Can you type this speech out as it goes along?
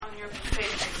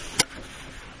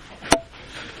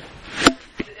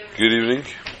Good evening.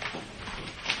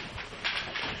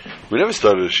 We never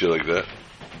started a shir like that,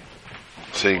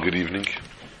 saying good evening.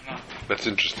 No. That's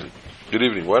interesting. Good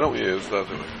evening. Why don't we start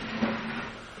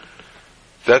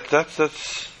that?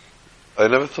 That's. I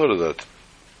never thought of that.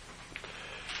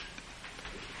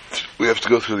 We have to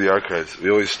go through the archives. We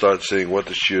always start saying what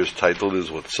the shir's title is,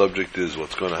 what the subject is,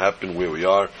 what's going to happen, where we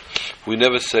are. We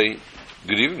never say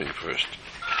good evening first.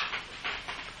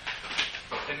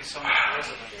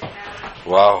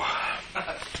 Wow.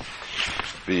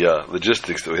 The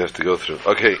logistics that we have to go through.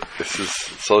 Okay, this is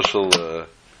social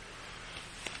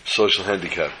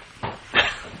handicap.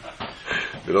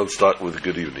 We don't start with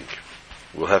good evening.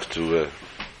 We'll have to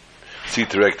see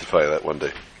to rectify that one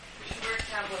day.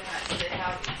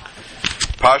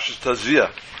 Parshas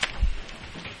Tazria.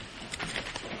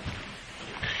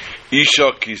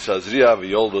 Isha ki Tazria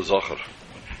v'yolda zocher.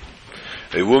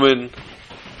 A woman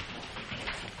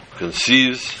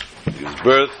conceives, gives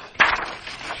birth,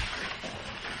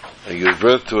 and gives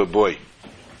birth to a boy.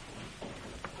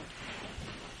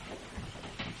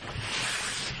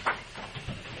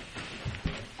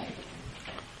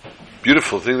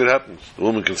 Beautiful thing that happens. The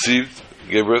woman conceived,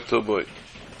 gave birth to a boy.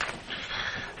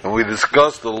 And we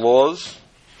discussed the laws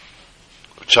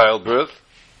of childbirth,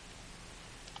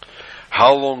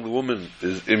 how long the woman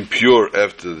is impure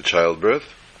after the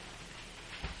childbirth,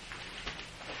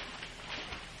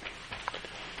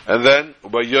 and then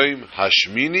Ubayom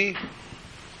Hashmini,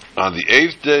 on the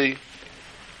 8th day,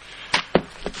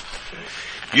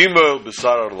 Yimo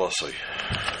B'Sar Lasoi.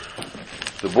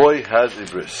 The boy has a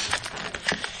bris.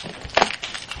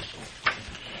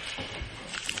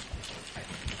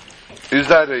 Is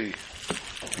that a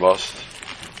must?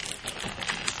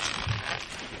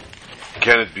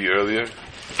 Can it be earlier?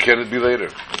 Can it be later?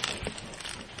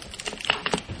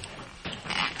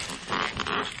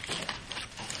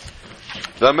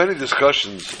 There are many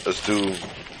discussions as to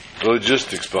the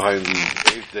logistics behind the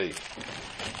 8th day.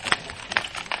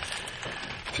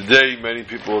 Today, many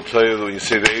people will tell you that when you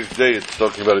say the 8th day, it's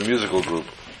talking about a musical group.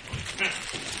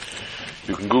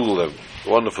 You can Google them. A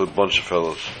wonderful bunch of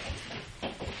fellows.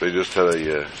 They just had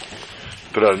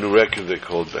put out a new record they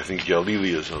called, I think,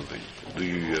 Yalili or something.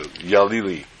 The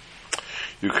Yalili.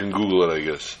 You can Google it, I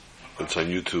guess. It's on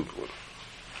YouTube.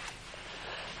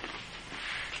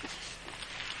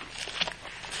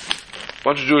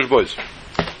 Bunch of Jewish boys.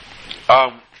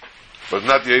 But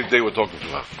not the 8th day we're talking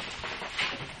about.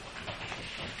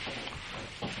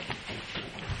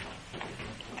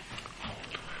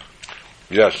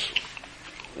 Yes,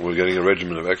 we're getting a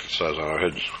regimen of exercise on our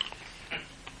heads.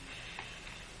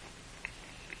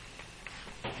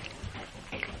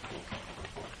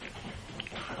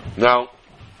 Now,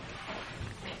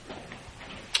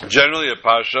 generally a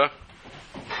parsha,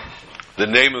 the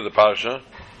name of the parsha,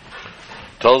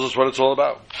 tells us what it's all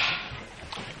about.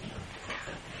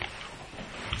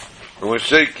 When we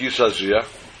say Kisazria,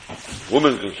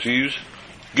 woman conceives,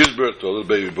 gives birth to a little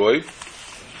baby boy,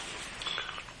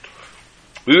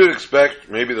 we would expect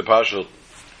maybe the parsha will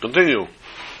continue.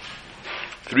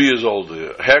 3 years old,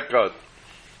 a haircut.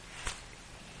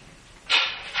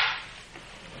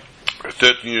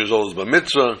 13 years old is bar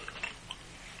mitzvah.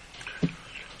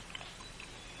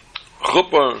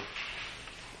 Chuppah,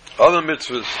 other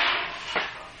mitzvahs.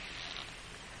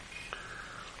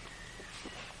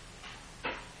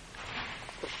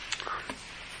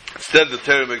 Instead, the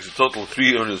Torah makes a total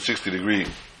 360-degree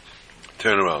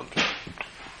turnaround.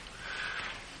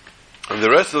 And the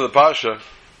rest of the Pasha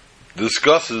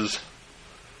discusses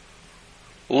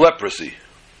leprosy.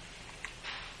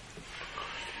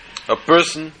 A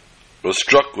person was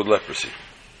struck with leprosy.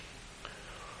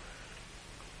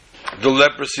 The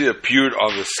leprosy appeared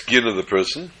on the skin of the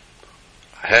person,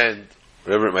 hand,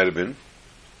 wherever it might have been.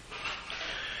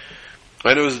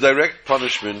 And it was a direct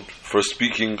punishment for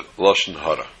speaking Lashon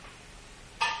Hara.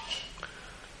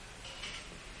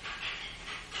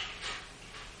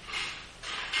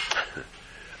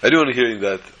 Anyone hearing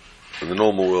that in the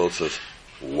normal world says,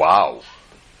 wow.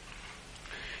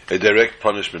 A direct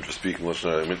punishment for speaking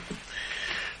Lashon Hara. I mean,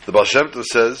 the Baal Shem Tov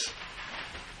says,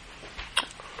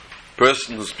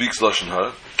 person who speaks Lashon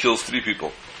Hara kills 3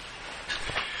 people.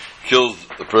 Kills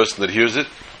the person that hears it,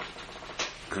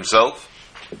 himself,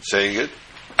 saying it,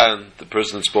 and the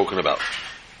person it's spoken about.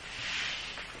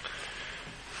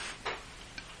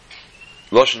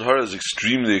 Lashon Hara is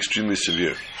extremely, extremely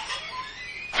severe.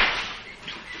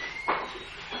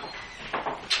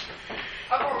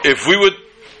 If we would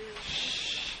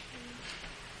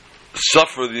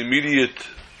suffer the immediate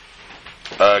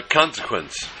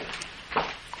consequence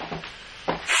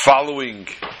following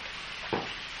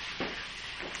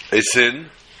a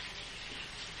sin,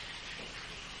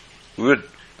 we would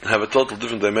have a total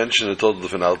different dimension, a total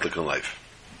different outlook on life.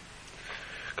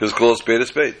 Because call a spade a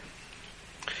spade.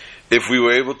 If we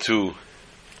were able to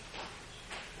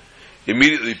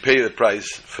immediately pay the price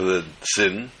for the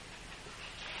sin,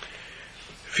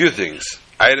 few things.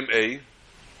 Item A,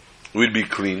 we'd be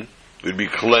clean, we'd be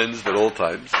cleansed at all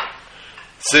times.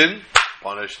 Sin,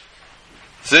 punished.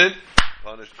 Sin,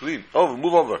 punished, clean. Over,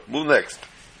 move next.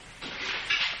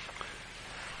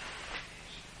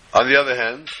 On the other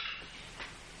hand,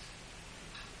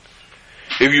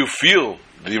 if you feel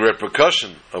the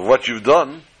repercussion of what you've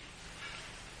done,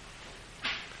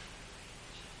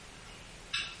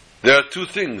 there are two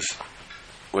things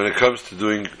when it comes to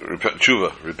doing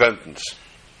tshuva, repentance.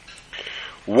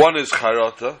 One is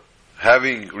charata,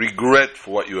 having regret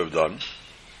for what you have done.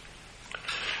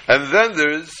 And then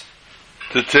there is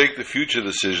to take the future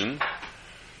decision,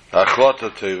 achlata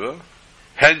teva,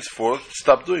 henceforth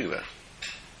stop doing that.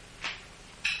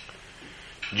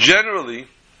 Generally,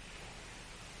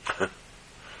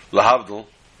 lahavdil,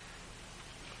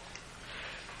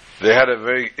 they had a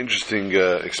very interesting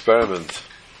experiment.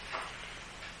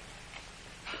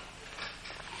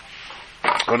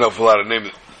 I don't know if allowed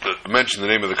to mention the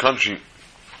name of the country,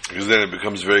 because then it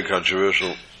becomes very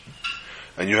controversial,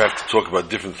 and you have to talk about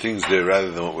different things there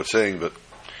rather than what we're saying. But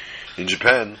in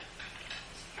Japan,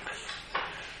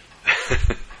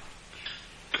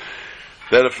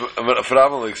 they had a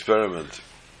phenomenal experiment.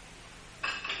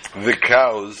 The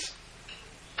cows,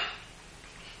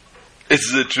 this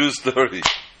is a true story.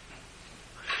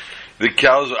 The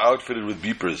cows were outfitted with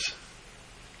beepers.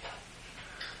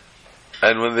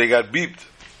 And when they got beeped,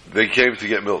 they came to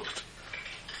get milked.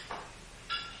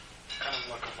 Kind of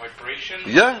like a vibration?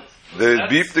 Yeah. They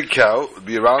beeped the cow, it would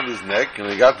be around his neck,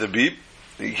 and they got the beep,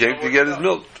 he came to get his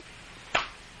milk.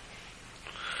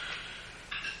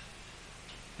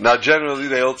 Now generally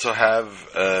they also have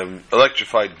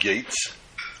electrified gates.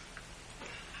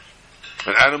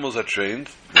 When animals are trained,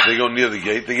 if they go near the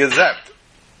gate, they get zapped.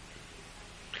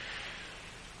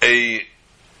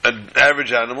 An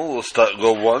average animal will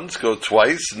go once, go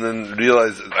twice, and then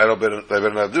realize I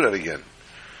better not do that again.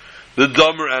 The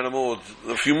dumber animal will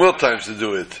a few more times to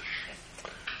do it.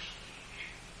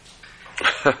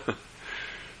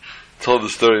 Told the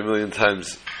story a million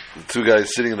times. The two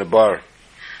guys sitting in a bar,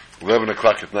 11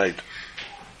 o'clock at night,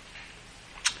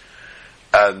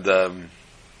 and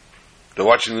they're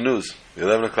watching the news, the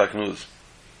 11 o'clock news.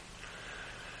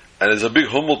 And there's a big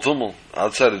hummel-tummel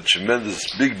outside a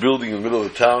tremendous big building in the middle of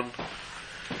the town.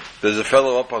 There's a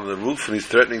fellow up on the roof and he's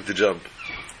threatening to jump.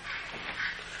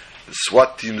 The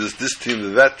SWAT team, there's this team,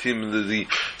 there's that team, and the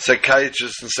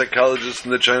psychiatrists and psychologists,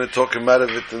 and they're trying to talk him out of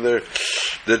it, and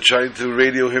they're trying to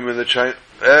radio him, and they're trying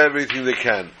everything they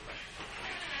can.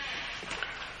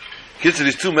 Gets to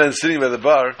these two men sitting by the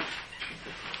bar.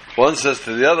 One says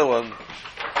to the other one,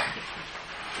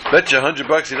 bet you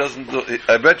 $100 he doesn't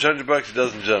I bet you $100 he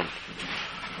doesn't jump.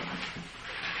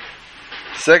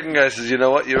 Second guy says, you know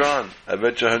what, you're on. I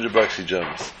bet you $100 he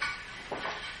jumps.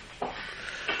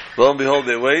 Lo and behold,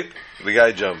 they wait, the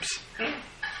guy jumps.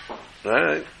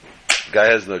 Alright. Guy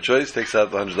has no choice, takes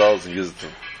out the $100 and gives it to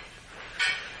him.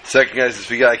 Second guy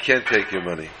says, I can't take your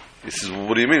money. He says, well,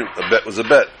 what do you mean? A bet was a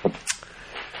bet.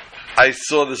 I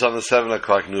saw this on the 7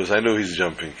 o'clock news, I knew he's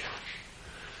jumping.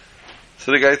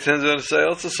 So the guy turns around and says, I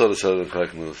also saw the 7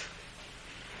 o'clock news.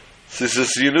 So he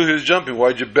says, so you knew he was jumping,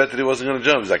 why'd you bet that he wasn't going to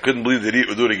jump? He says, I couldn't believe that he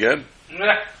would do it again.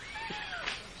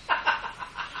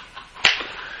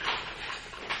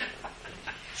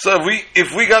 So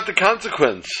if we got the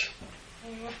consequence,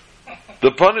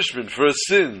 the punishment for a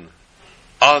sin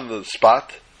on the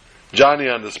spot, Johnny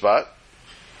on the spot,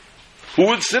 who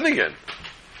would sin again?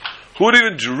 Who would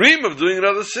even dream of doing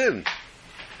another sin?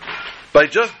 By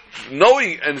just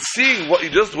knowing and seeing what you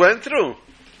just went through,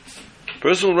 a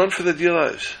person will run for their dear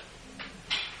lives.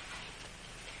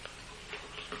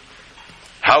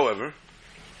 However,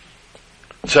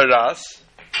 Tsaras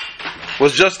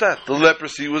was just that. The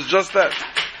leprosy was just that.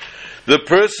 The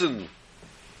person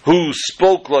who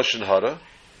spoke Lashon Hara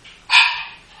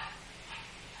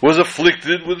was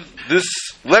afflicted with this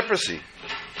leprosy.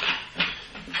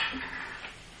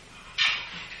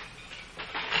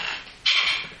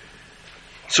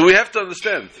 So we have to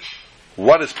understand,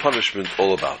 what is punishment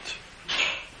all about?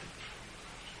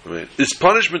 Right? Is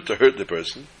punishment to hurt the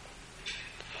person?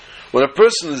 When a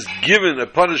person is given a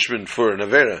punishment for an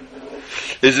avera,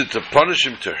 is it to punish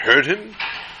him to hurt him?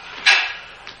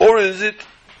 Or is it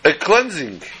a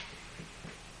cleansing?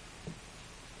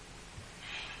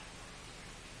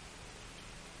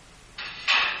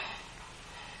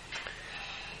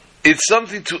 It's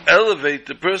something to elevate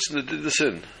the person that did the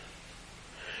sin.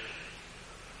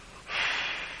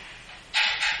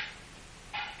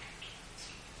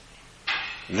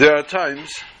 There are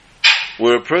times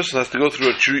where a person has to go through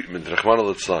a treatment, Rahman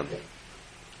al-Islam.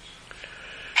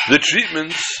 The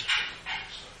treatments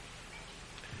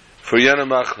for Yana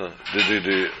Machna,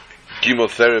 the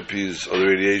chemotherapies or the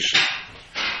radiation,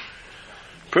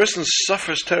 person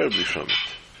suffers terribly from it.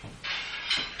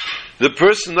 The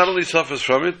person not only suffers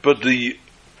from it, but the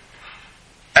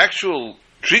actual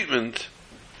treatment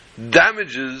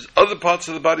damages other parts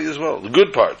of the body as well, the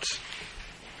good parts.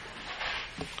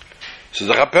 So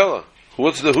the Chapella,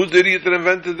 who's the idiot that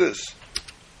invented this?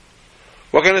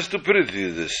 What kind of stupidity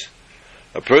is this?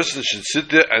 A person should sit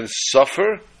there and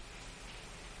suffer?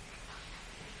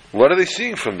 What are they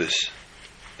seeing from this?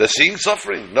 They're seeing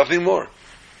suffering, nothing more.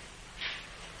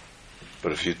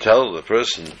 But if you tell the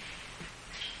person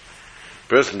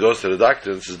goes to the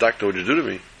doctor and says, "Doctor, what did you do to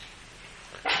me?"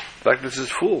 The doctor says,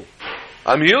 "Fool,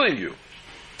 I'm healing you.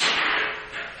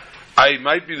 I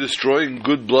might be destroying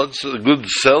good blood, good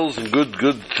cells and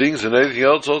good things and anything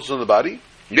else also in the body.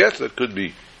 Yes, that could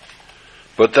be.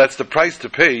 But that's the price to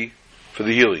pay for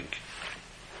the healing."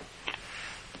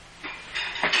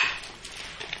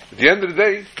 At the end of the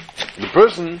day, the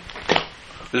person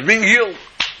is being healed.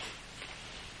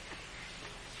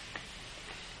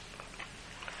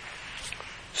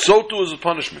 So too is a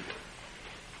punishment.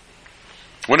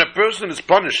 When a person is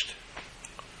punished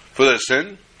for their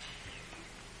sin,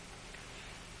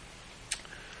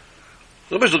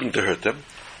 nobody's looking to hurt them.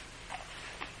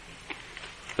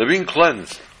 They're being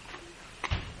cleansed.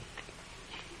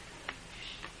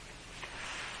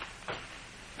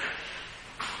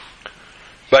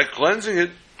 By cleansing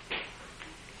it,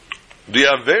 the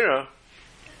Avera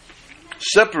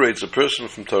separates a person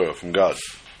from Torah, from God.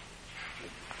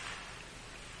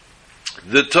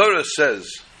 The Torah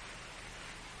says,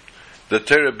 the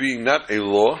Torah being not a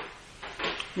law,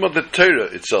 but the Torah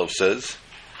itself says,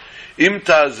 Im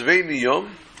ta'azveini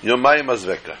yom, yomayim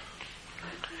azveka.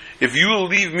 If you will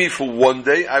leave me for one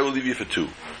day, I will leave you for two.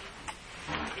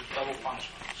 Double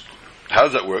punishment. How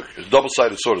does that work? It's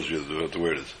double-sided sword is what the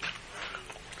word is.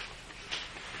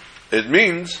 It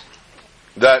means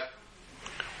that,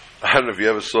 I don't know if you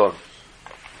ever saw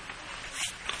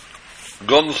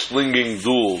gunslinging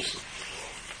duels.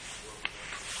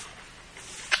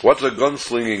 What's a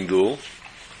gunslinging duel?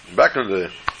 Back in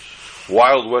the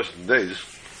Wild Western days,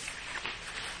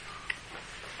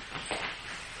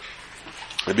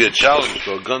 there'd be a challenge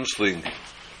for a gunsling.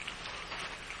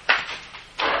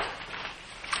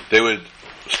 They would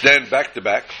stand back to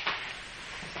back,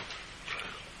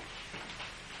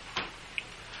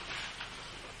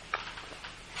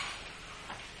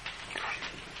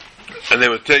 and they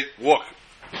would walk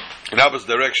in opposite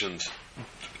directions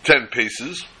 10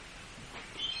 paces,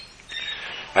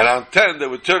 and on 10 they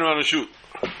would turn around and shoot.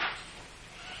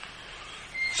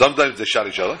 Sometimes they shot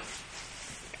each other,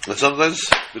 and sometimes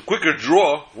the quicker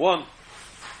draw won.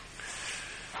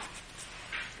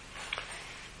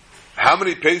 How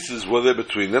many paces were there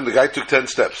between them? The guy took 10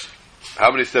 steps.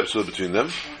 How many steps were between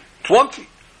them? 20.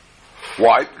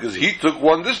 Why? Because he took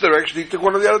one this direction, he took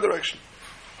one in the other direction.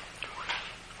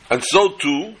 And so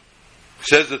too,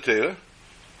 says the Torah,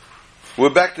 we're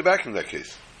back to back in that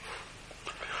case.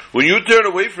 When you turn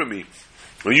away from me,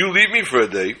 when you leave me for a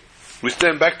day, we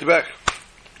stand back to back.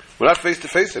 We're not face to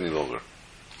face any longer.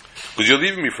 Because you're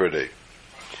leaving me for a day.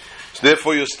 So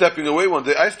therefore you're stepping away one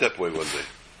day, I step away one day.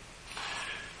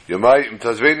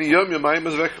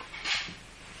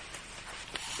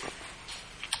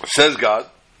 Says God,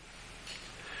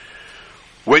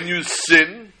 when you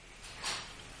sin,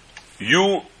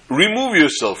 you remove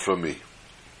yourself from me.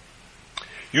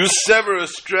 You sever a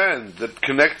strand that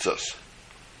connects us.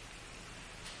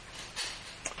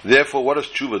 Therefore, what does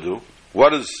tshuva do?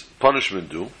 What does punishment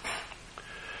do?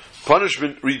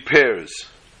 Punishment repairs.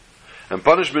 And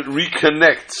punishment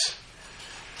reconnects.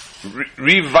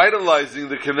 Revitalizing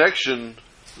the connection,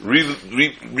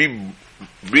 bring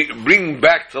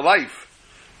back to life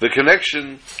the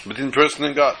connection between person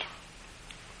and God.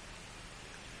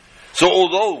 So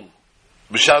although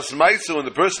b'shas ma'isa, when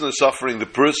the person is suffering, the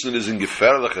person is in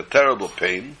geferlich, a terrible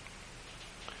pain,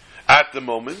 at the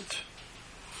moment,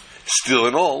 still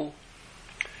in all,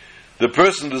 the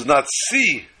person does not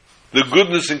see the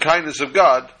goodness and kindness of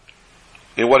God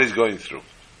in what he's going through.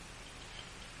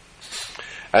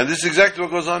 And this is exactly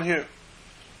what goes on here.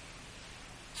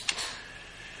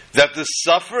 That the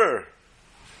sufferer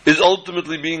is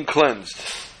ultimately being cleansed.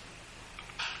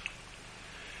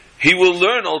 He will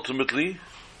learn ultimately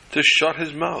to shut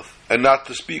his mouth and not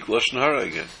to speak Lashon Hara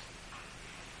again.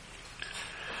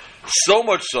 So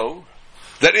much so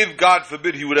that if, God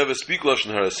forbid, he would ever speak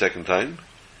Lashon Hara a second time,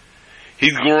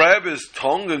 he'd grab his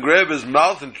tongue and grab his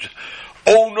mouth and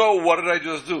oh no, what did I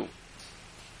just do?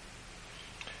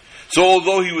 So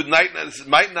although he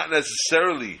might not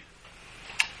necessarily,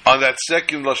 on that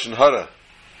second Lashon Hara,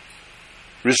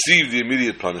 receive the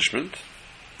immediate punishment,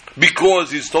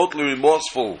 because he's totally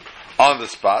remorseful on the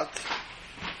spot,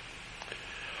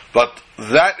 but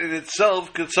that in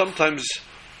itself could sometimes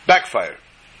backfire.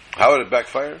 How would it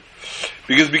backfire?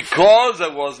 Because I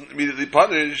wasn't immediately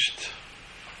punished,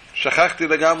 shachachti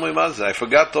lagamli mazeh, I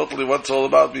forgot totally what it's all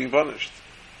about being punished.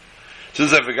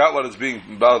 Since I forgot what it's being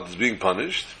about is being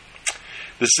punished,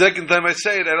 the second time I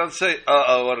say it, I don't say,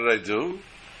 what did I do?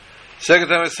 Second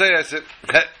time I say it, I say,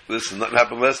 hey, listen, nothing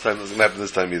happened last time, doesn't happen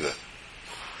this time either.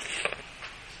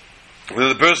 Then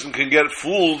the person can get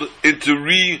fooled into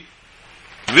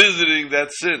revisiting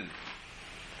that sin.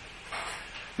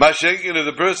 Mashenkin, if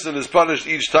the person is punished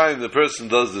each time the person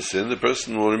does the sin, the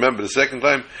person will remember the second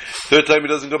time, third time he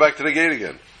doesn't go back to the gate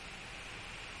again.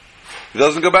 He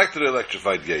doesn't go back to the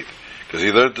electrified gate, because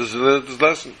he learned his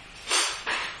lesson.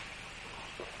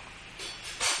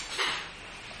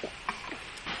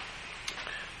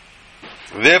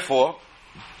 Therefore,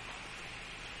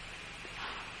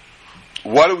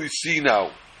 what do we see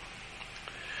now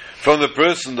from the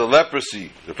person, the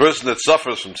leprosy, the person that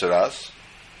suffers from tzeras?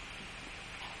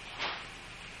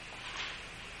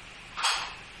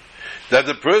 That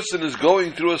the person is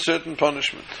going through a certain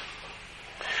punishment.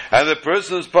 And the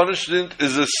person's punishment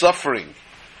is a suffering.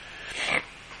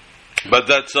 But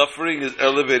that suffering is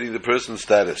elevating the person's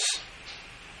status.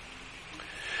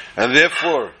 And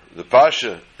therefore, the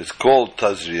Pasha is called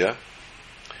Tazria,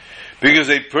 because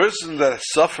a person that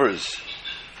suffers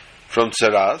from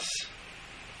tzeras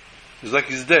is like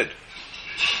he's dead.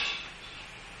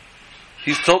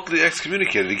 He's totally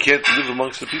excommunicated. He can't live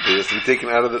amongst the people. He has to be taken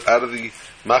out of the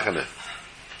machane,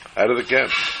 out of the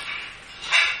camp.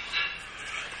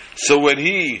 So when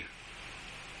he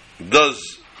does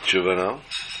tshuva now,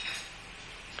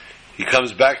 he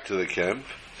comes back to the camp.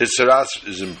 His tzeras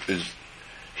is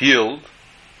healed.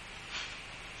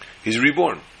 He's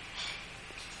reborn.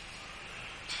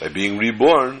 By being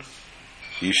reborn,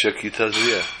 Yisha ki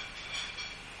Tazria.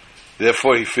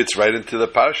 Therefore, he fits right into the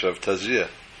parsha of Tazria,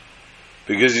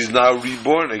 because he's now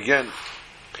reborn again.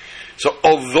 So,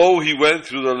 although he went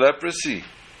through the leprosy,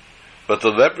 but the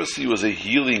leprosy was a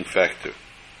healing factor.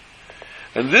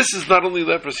 And this is not only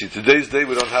leprosy. Today's day,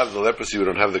 we don't have the leprosy. We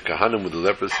don't have the Kahanim with the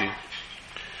leprosy.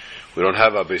 We don't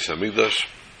have Beis Hamikdash.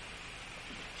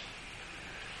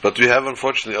 But we have,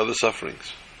 unfortunately, other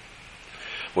sufferings.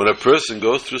 When a person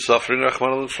goes through suffering,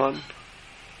 Rahman al-Islam,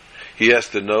 he has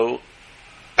to know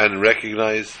and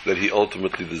recognize that he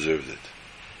ultimately deserved it.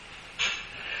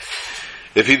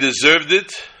 If he deserved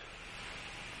it,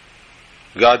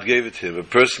 God gave it to him. A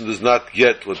person does not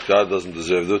get what God doesn't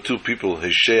deserve. There were two people,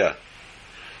 Heshea.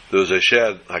 There was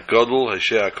Heshea HaKodol,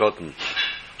 Heshea HaKotan.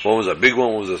 One was a big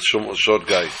one, one was a short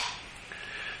guy.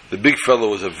 The big fellow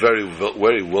was a very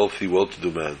wealthy,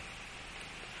 well-to-do man.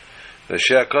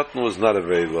 Heshea HaKotan was not a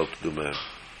very well-to-do man.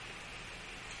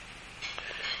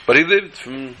 But he lived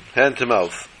from hand to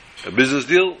mouth. A business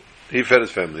deal, he fed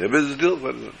his family. A business deal,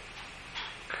 fed his family.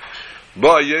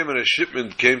 But a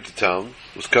shipment came to town,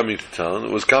 was coming to town,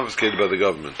 it was confiscated by the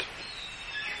government.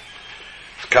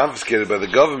 It was confiscated by the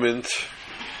government,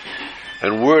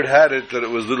 and word had it that it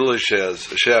was little Heshea's,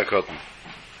 Heshea HaKotan.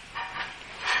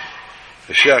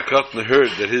 Heshea HaKotan heard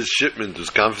that his shipment was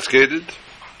confiscated,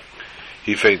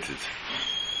 he fainted.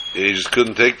 He just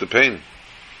couldn't take the pain.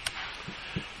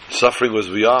 Suffering was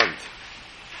beyond.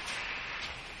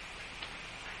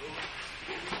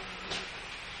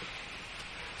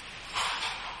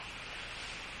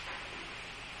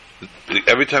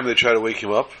 Every time they tried to wake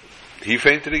him up, he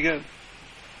fainted again.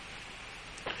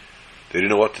 They didn't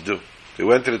know what to do. They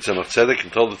went to the Tzemach Tzedek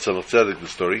and told the Tzemach Tzedek the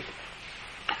story.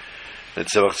 And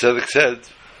Tzemach Tzedek said,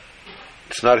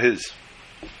 it's not his.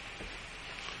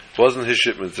 It wasn't his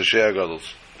shipment, it's the Shea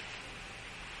Gadol's.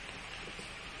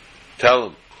 Tell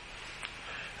him.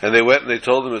 And they went and they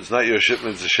told him, it's not your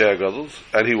shipment, it's the Shea Gadol's.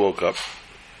 And he woke up.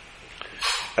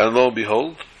 And lo and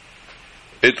behold,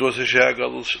 it was a Shea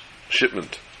Gadol's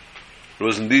shipment. It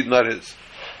was indeed not his.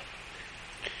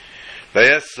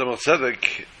 They asked Tzemach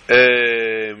Tzedek,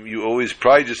 you always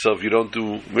pride yourself, you don't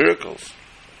do miracles.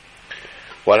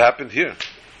 What happened here?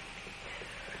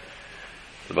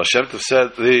 The Baal Shem Tov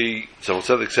said, Tzemach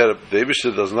Tzedek said, the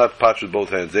Eibishter does not patch with both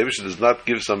hands. The Eibishter does not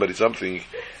give somebody something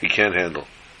he can't handle.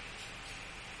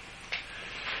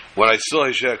 When I saw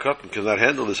Heshea HaKotan cannot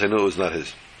handle this, I knew it was not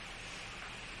his.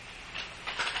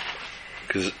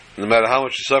 Because no matter how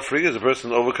much the suffering is, a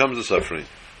person overcomes the suffering.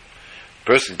 A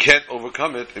person can't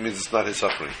overcome it, it means it's not his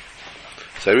suffering.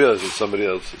 So I realized it's somebody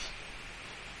else's.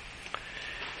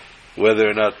 Whether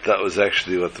or not that was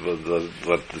actually what the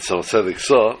Tzemach Tzedek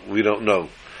saw, we don't know.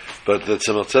 But the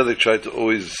Tzemach Tzedek tried to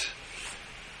always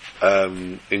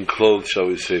enclose, shall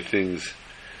we say, things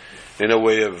in a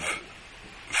way of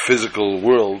physical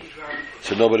world,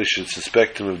 so nobody should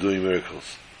suspect him of doing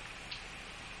miracles.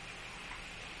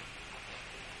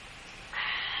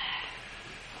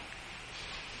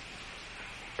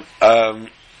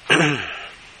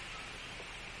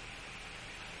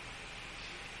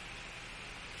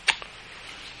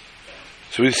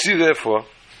 So we see, therefore,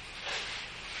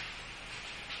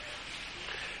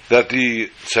 that the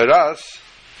tzaras,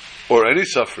 or any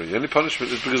suffering, any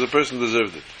punishment, is because a person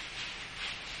deserved it.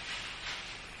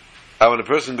 And when a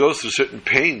person goes through certain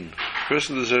pain, a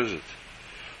person deserves it.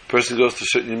 A person goes through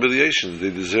certain humiliations, they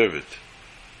deserve it.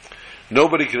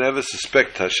 Nobody can ever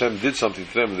suspect Hashem did something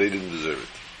to them and they didn't deserve it.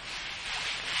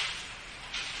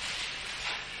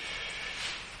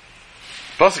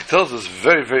 Pasuk tells us,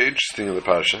 very, very interesting in the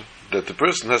parasha, that the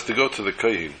person has to go to the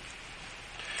Kohen.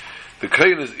 The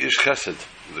Kohen is Ish Chesed,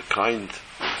 the kind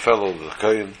fellow, the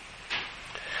Kohen.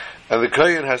 And the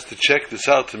Kohen has to check this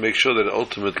out to make sure that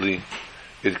ultimately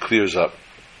it clears up.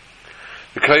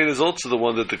 The Kohen is also the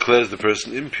one that declares the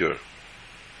person impure.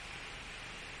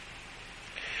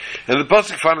 And the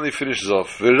pasuk finally finishes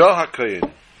off, V'ra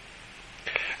ha-Kohen.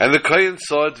 And the Kohen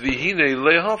saw it, V'hine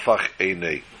lehafach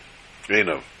einei.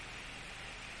 Eino.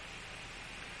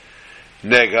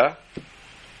 Nega.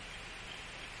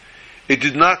 It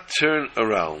did not turn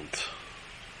around.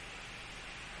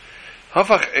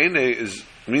 Hafach einei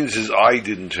means his eye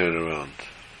didn't turn around.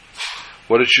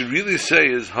 What it should really say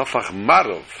is Hafach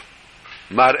marov.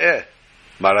 Mar'eh.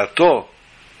 Marato.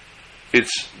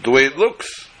 It's the way it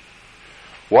looks.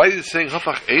 Why is it saying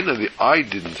Hafach einei? The eye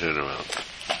didn't turn around.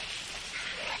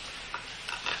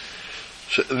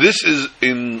 So this is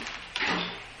in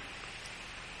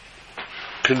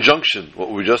conjunction,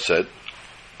 what we just said.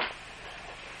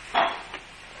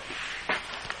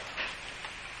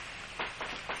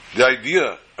 The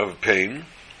idea of pain,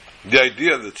 the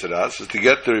idea of the tzaras, is to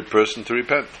get the person to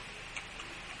repent.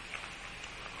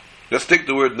 Let's take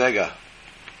the word nega.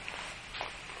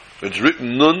 It's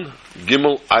written Nun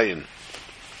Gimel Ayin.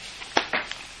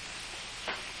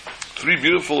 3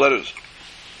 beautiful letters.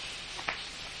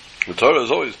 The Torah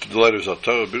is always, the letters of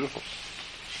Torah are beautiful.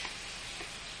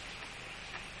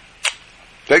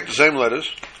 Take the same letters,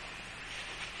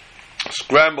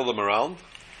 scramble them around,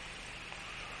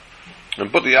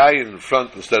 and put the ayin in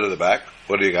front instead of the back.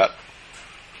 What do you got?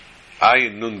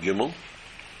 Ayin Nun Gimel.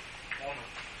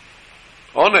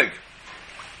 Oneg.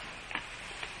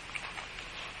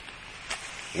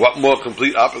 What more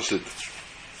complete opposite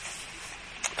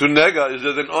to nega is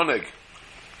there than oneg?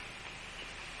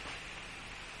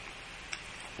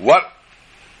 What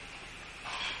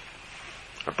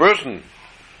a person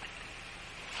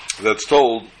that's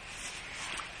told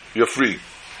you're free,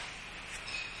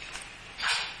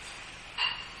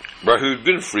 but who's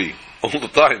been free all the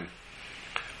time.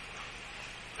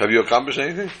 Have you accomplished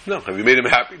anything? No. Have you made him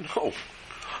happy? No.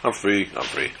 I'm free.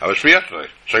 I was free yesterday.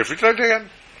 So you're free today again?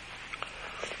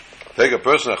 Take a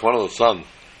person, Achmanul's son,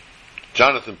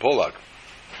 Jonathan Polak.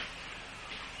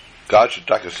 God should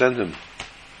send him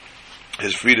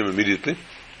his freedom immediately.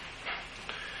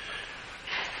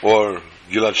 Or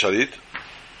Gilad Shalit.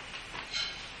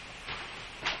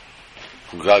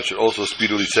 God should also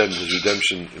speedily send his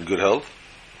redemption in good health.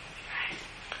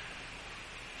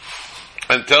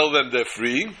 And tell them they're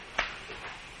free.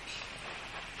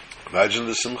 Imagine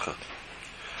the simcha.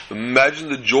 Imagine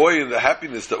the joy and the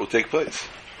happiness that will take place.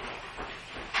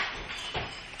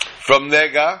 From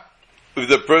nega, if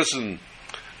the person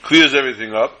clears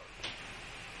everything up,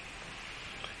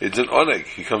 it's an oneg.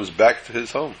 He comes back to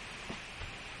his home.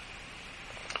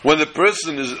 When the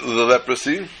person is the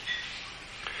leprosy,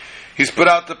 he's put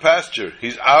out to pasture.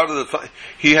 He's out of the.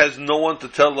 He has no one to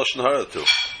tell lashon hara to.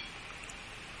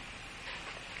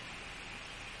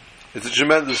 It's a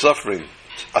tremendous suffering.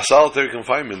 A solitary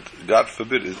confinement, God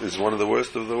forbid, is one of the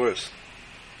worst of the worst.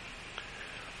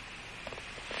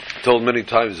 Told many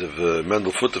times of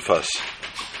Mendel Futerfas,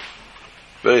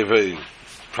 very, very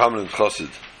prominent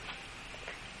chassid,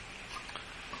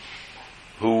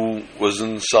 who was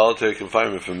in solitary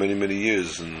confinement for many, many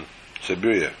years in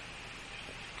Siberia,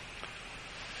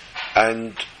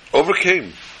 and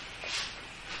overcame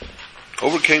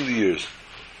the years.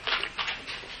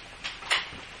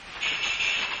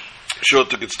 Sure, it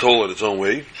took its toll in its own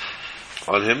way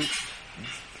on him,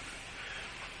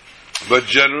 but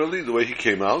generally, the way he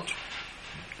came out,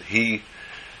 he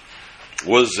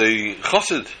was a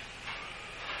chassid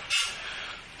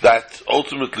that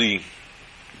ultimately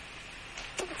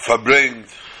verbringed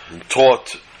and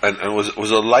taught and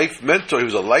was a life mentor. He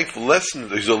was a life lesson.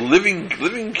 He was a living,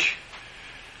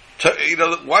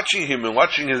 watching him and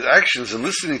watching his actions and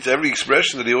listening to every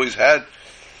expression that he always had.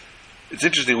 It's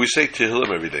interesting. We say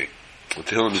Tehillim every day.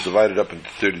 Tehillim is divided up into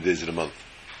 30 days in a month.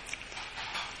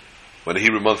 When the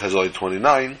Hebrew month has only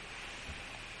 29,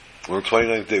 on the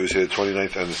 29th day we say the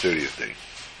 29th and the 30th day.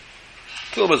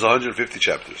 Tehillim has 150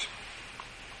 chapters.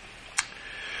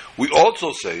 We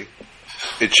also say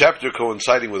a chapter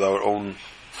coinciding with our own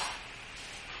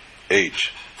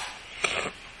age.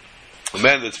 A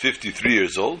man that's 53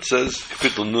 years old says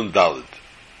Kapitel Nun Daled,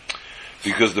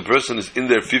 because the person is in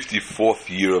their 54th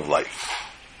year of life.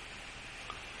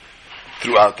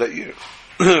 Throughout that year.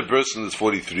 A person that's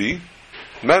 43,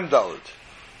 Mem Daled,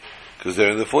 because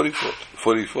they're in the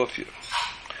 44th year,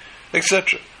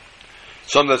 etc.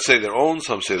 Some that say their own,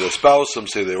 some say their spouse, some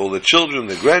say all their children,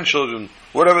 their grandchildren,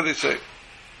 whatever they say.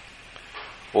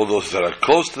 All those that are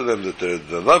close to them, that they're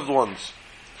the loved ones.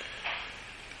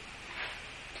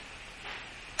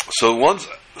 So once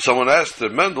someone asked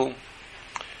Mendel,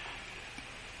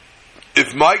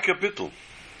 if my kapitel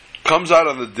comes out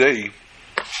on the day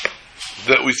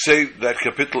that we say that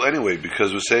kapitel anyway,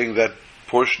 because we're saying that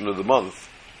portion of the month,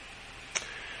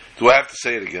 do I have to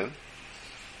say it again?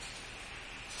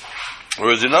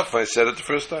 Or is it enough if I said it the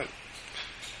first time?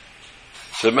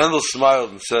 So Mendel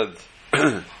smiled and said,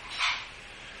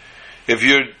 if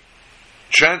you're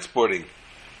transporting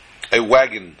a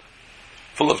wagon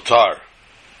full of tar,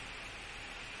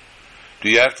 do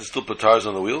you have to still put tires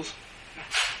on the wheels?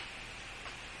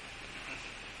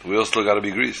 The wheels still got to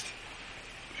be greased.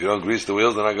 If you don't grease the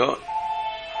wheels, they're not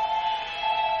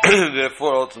going.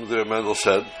 Therefore, ultimately, Mendel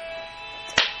said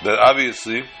that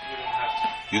obviously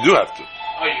you do have to.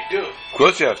 Oh, you do? Of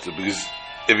course you have to, because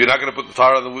if you're not going to put the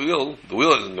tire on the wheel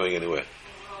isn't going anywhere.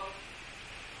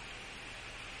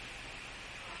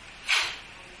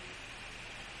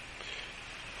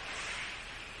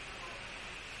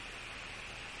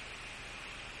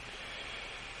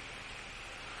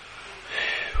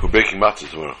 We're baking matzah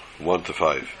tomorrow, 1 to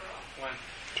 5. When?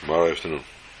 Tomorrow afternoon.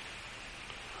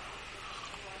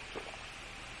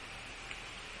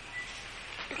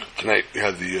 Tonight we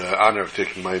had the honor of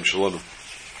taking Mayim Shalom.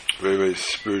 Very, very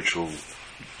spiritual,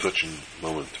 touching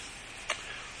moment.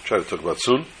 I'll try to talk about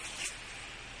soon.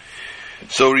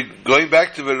 So going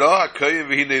back to V'lo HaKoyim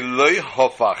V'hinei Lo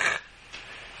Hofach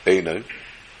Einai.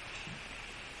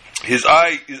 His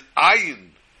eye is ayin.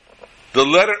 The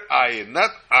letter ayin,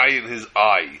 not ayin, his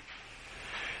eye.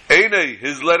 Einai,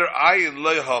 his letter ayin,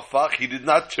 Lo Hofach, he did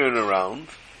not turn around.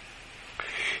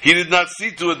 He did not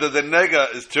see to it that the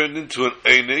nega is turned into an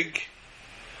einig,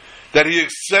 that he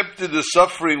accepted the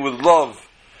suffering with love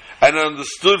and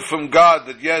understood from God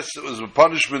that yes, it was a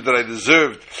punishment that I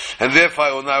deserved, and therefore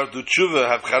I will now do tshuva,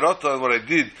 have charata on what I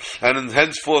did, and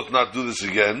henceforth not do this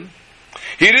again.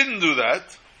 He didn't do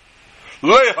that.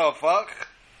 Lo hafach.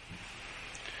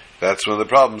 That's when the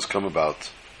problems come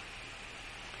about.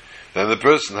 Then the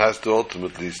person has to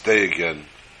ultimately stay again.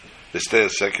 They stay a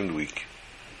second week.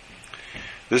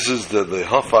 This is the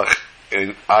hafach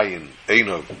in ayin,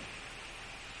 einov.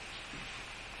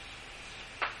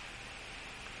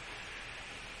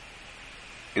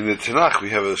 In the Tanakh, we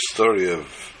have a story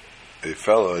of a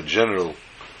fellow, a general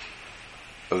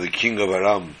of the king of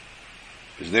Aram.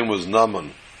 His name was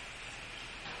Naaman.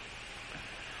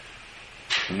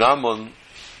 Naaman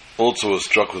also was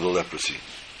struck with a leprosy.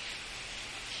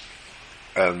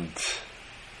 And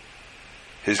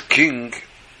his king,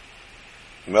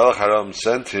 Melech Aram,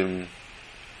 sent him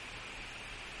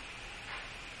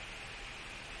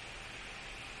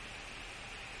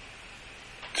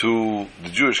to the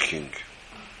Jewish king.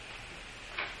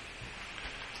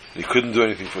 He couldn't do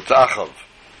anything for Achav.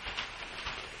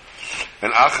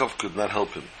 And Achav could not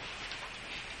help him.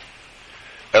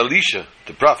 Elisha,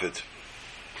 the prophet,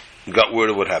 got word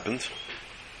of what happened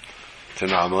to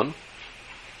Naaman.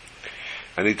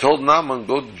 And he told Naaman,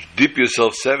 go dip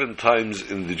yourself 7 times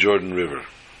in the Jordan River,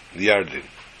 the Yarden.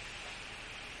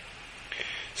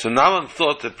 So Naaman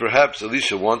thought that perhaps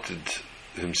Elisha wanted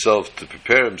himself to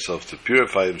prepare himself, to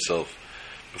purify himself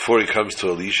before he comes to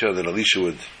Elisha, and then Elisha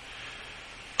would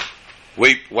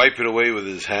wipe it away with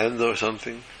his hand or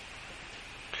something.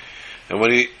 And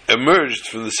when he emerged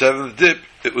from the 7th dip,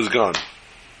 it was gone.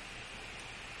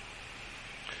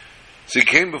 So he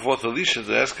came before Elisha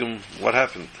to ask him what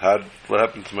happened. What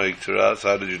happened to my Iktiras?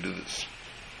 How did you do this?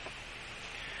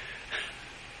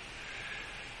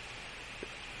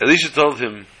 Elisha told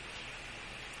him,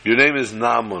 your name is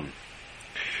Naaman.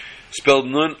 Spelled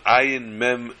Nun, Ayin,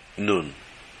 Mem, Nun.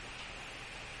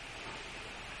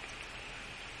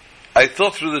 I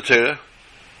thought through the Torah,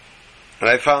 And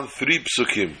I found 3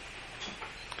 psukim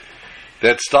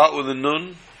that start with a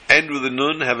nun, end with a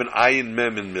nun, have an ayin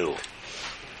mem in middle.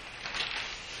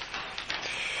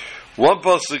 One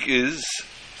pasuk is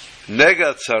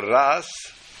Nega tzaras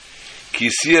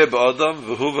kisiyeh b'adam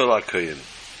v'hu v'lakayin.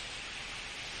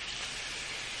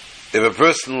 If a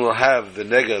person will have the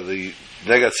nega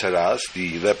tzaras,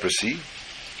 the leprosy,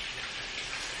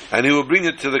 and he will bring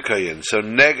it to the kayin. So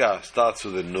nega starts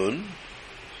with a nun.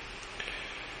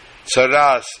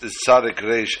 Tzaras is tzadik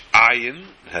reish ayin,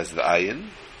 has the ayin.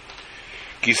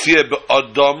 Kisiyeh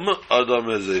b'adam, adam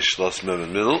is a shlos mem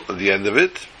in the middle, at the end of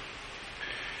it.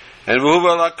 And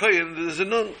v'huva lakayin, there's a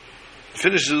nun.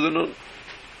 Finishes with a nun.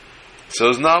 So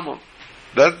is Naaman.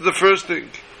 That's the first thing.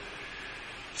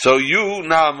 So you,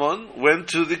 Naaman, went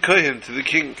to the kohen, to the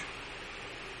king.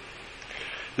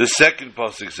 The second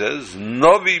pasuk says,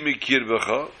 Navi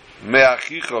mikirbecha,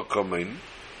 me'achicha kamein.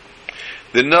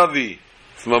 The Navi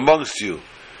from amongst you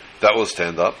that will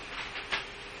stand up.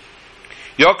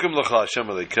 Yakim lecha Hashem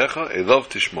aleikecha, elov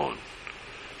tishmon.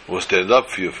 Will stand up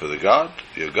for you, for the God,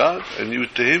 your God, and you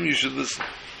to him you should listen.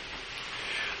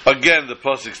 Again, the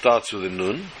pasuk starts with a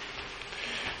nun.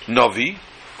 Navi.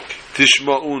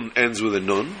 Tishma'un ends with a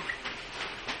nun.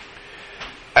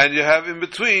 And you have in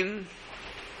between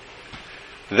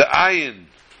the ayin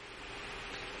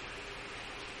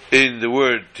in the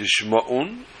word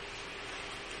Tishma'un.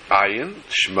 Ayin,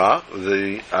 Shma,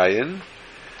 the ayin.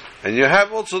 And you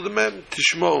have also the mem,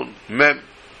 Tishma'un, mem.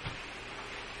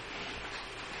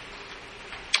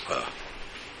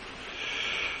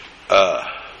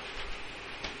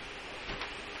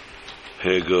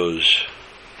 Here goes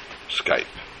Skype.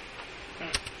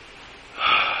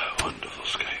 Wonderful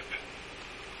Skype.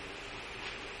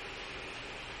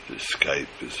 This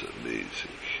Skype is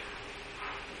amazing.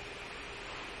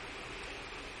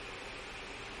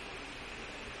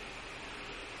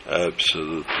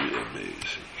 Absolutely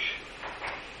amazing.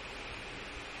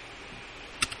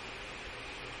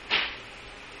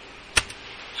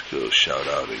 Let's go shout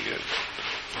out again.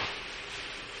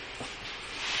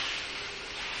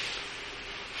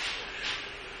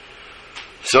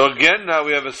 So again, now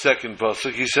we have a second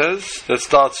pasuk, he says, that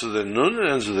starts with a nun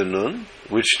and ends with a nun,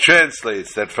 which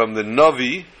translates that from the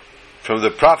Navi, from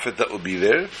the prophet that will be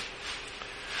there,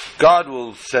 God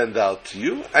will send out to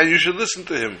you, and you should listen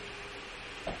to him.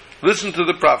 Listen to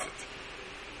the prophet.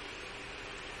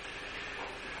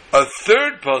 A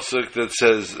third pasuk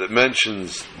that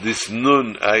mentions this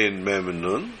nun, ayin, mem, and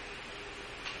nun,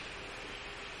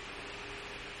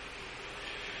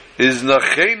 is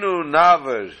Nachenu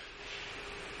Naver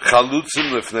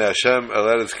Chalutzim Lefnei Hashem El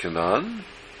Eretz Canaan.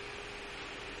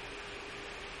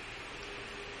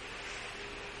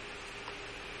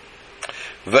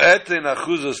 V'etein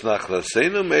achuzas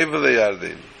nachlaseinu me'eva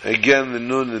le'yarden. Again, the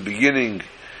nun in the beginning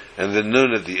and the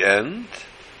nun at the end,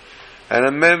 and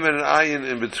a mem and an ayin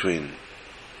in between,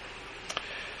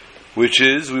 which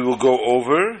is we will go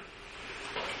over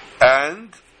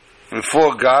and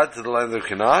before God to the land of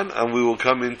Canaan, and we will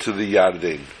come into the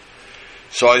Yarden.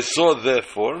 So I saw,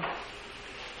 therefore,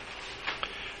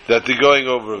 that the going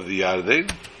over of the Yarden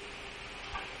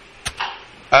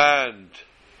and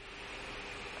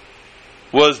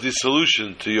was the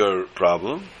solution to your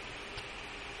problem,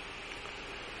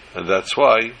 and that's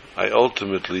why I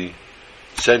ultimately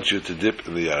sent you to dip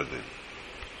in the Yarden.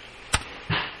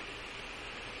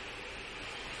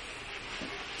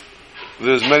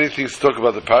 There's many things to talk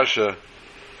about the Parsha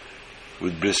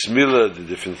with Bris Milah, the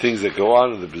different things that go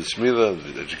on in the Bris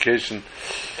Milah, the education.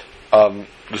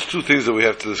 There's 2 things that we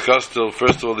have to discuss still.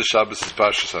 First of all, this Shabbos is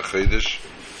Parshas HaChodesh.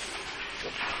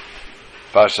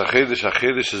 Parshas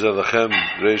HaChodesh is Elechem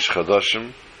Reish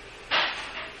Chadashim.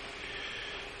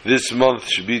 This month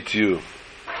should be to you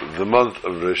the month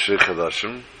of Reish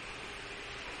Chadashim.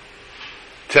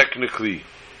 Technically,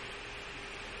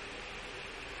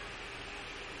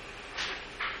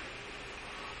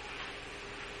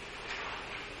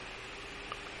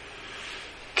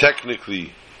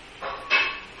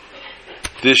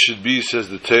 this should be, says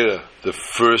the Torah, the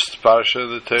first parsha of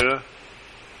the Torah.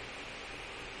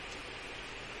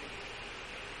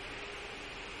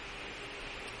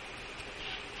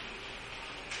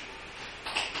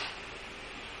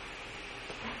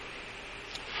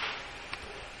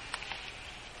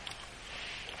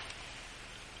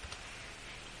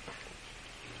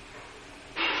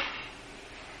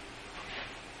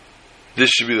 This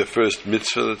should be the first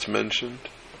mitzvah that's mentioned.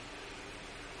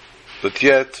 But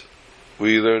yet,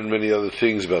 we learn many other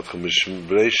things about Chumash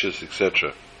Bereshis,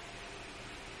 etc.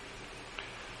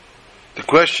 The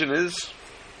question is,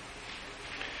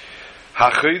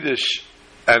 HaChodesh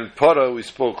and Parah, we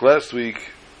spoke last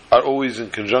week, are always in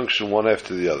conjunction one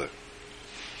after the other.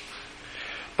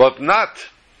 But not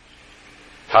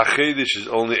HaChedesh is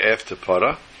only after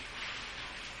Para,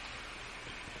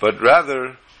 but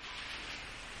rather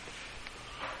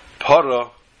Para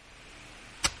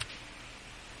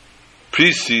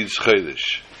precedes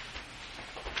Chedesh.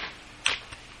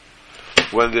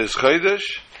 When there's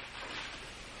Chedesh,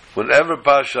 whenever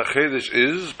Pasha Chedesh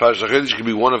is, Pasha Chedesh could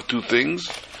be one of two things.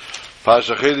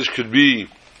 Pasha Chedesh could be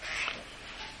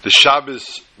the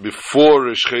Shabbos before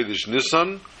Rosh Chodesh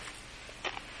Nisan,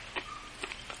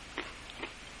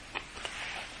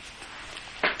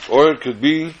 or it could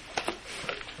be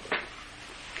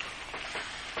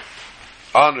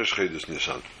on Rosh Chodesh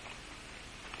Nisan.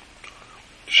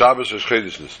 Shabbos Rosh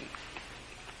Chodesh Nisan.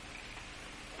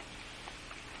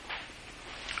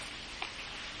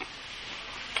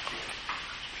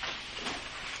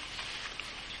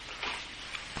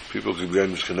 People keep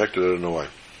getting disconnected, I don't know why.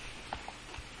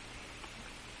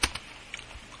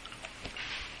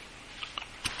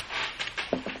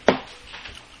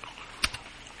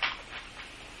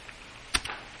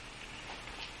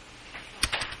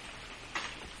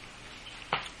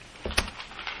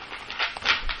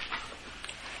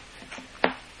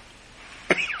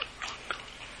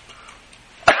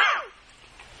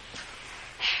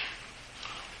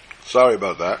 Sorry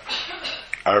about that.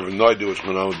 I have no idea what's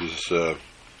going on with this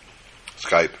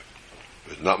Skype.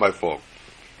 It's not my fault.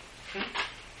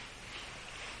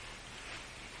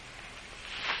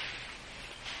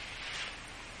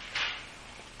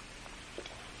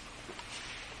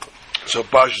 So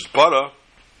Parshas Para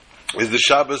is the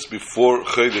Shabbos before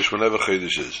Chodesh, whenever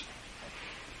Chodesh is.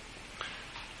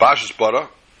 Parshas Para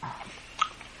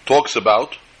talks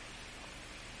about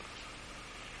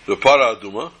the Para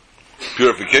Aduma,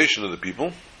 purification of the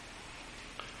people.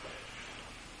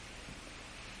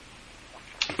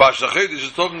 Pasha Chodesh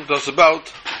is talking to us about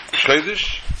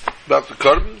Chodesh, about the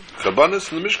Karban,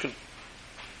 Karbanis, and the Mishkan.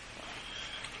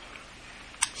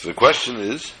 So the question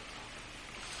is,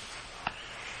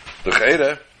 the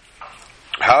Chayyre,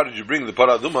 how did you bring the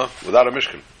Paraduma without a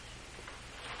Mishkan?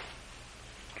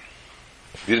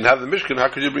 If you didn't have the Mishkan, how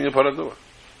could you bring a Paraduma?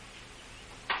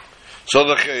 So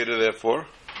the Chayyre, therefore,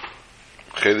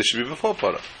 Chodesh should be before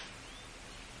Para.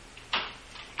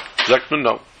 Zekman,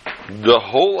 no. The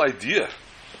whole idea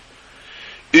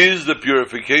is the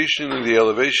purification and the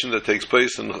elevation that takes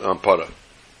place on Para.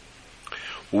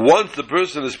 Once the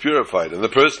person is purified and the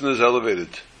person is elevated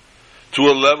to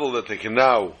a level that they can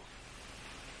now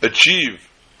achieve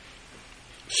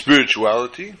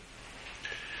spirituality,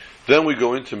 then we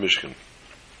go into Mishkan.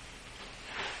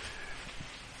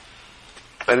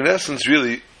 And in essence,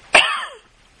 really,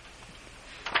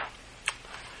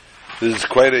 this is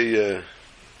quite a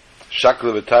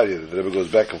shakla v'tarya that never goes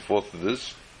back and forth to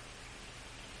this.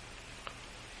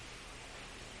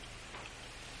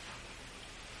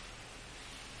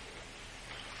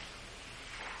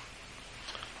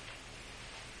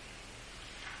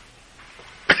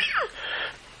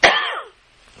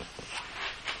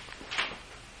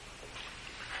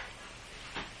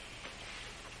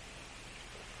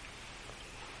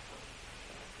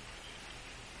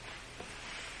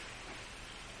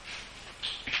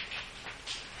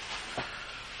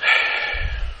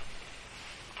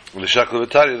 The Shakla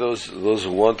V'Tarya, those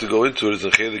who want to go into it, is in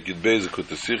Chelik Yud Beis Zikut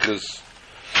Sichos,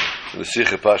 in the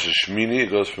Sicha Pasha Shmini. It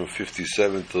goes from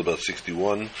 57 till about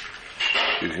 61.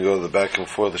 You can go to the back and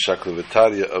forth, the Shakla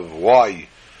V'Tarya, of why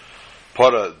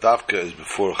Para Davka is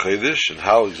before Chodesh and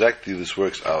how exactly this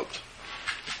works out.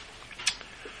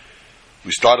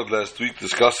 We started last week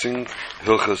discussing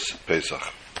Hilchas Pesach.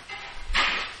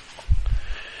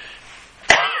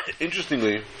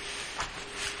 Interestingly,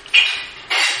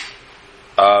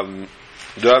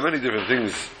 there are many different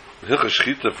things. Hilchas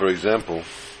Shchita, for example,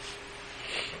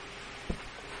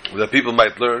 that people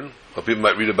might learn, or people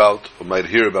might read about, or might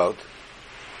hear about.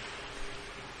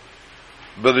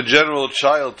 But the general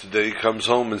child today comes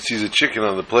home and sees a chicken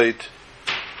on the plate,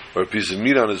 or a piece of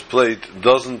meat on his plate,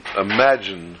 doesn't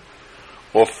imagine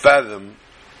or fathom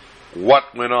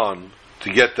what went on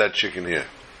to get that chicken here.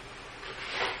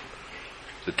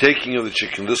 The taking of the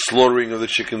chicken, the slaughtering of the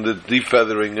chicken, the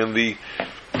defeathering and the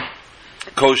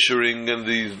koshering and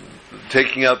the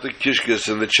taking out the kishkas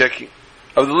and the checking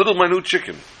of the little minute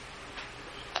chicken.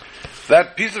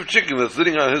 That piece of chicken that's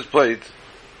sitting on his plate,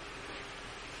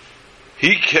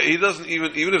 he doesn't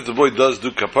even if the boy does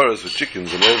do kaparas with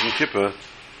chickens and Erev Kippur,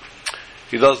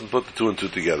 he doesn't put the two and two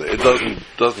together. It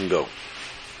doesn't go.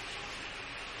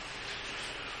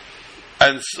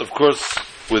 And of course,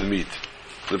 with meat,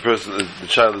 the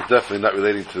child is definitely not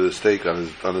relating to the steak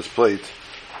on his plate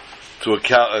to a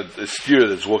cow, a steer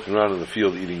that's walking around in the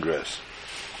field eating grass.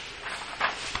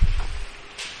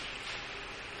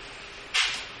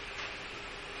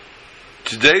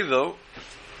 Today, though,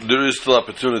 there is still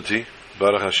opportunity,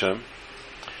 Baruch Hashem,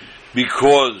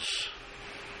 because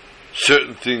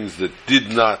certain things that did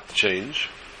not change,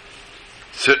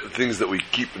 certain things that we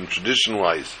keep in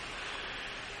tradition-wise,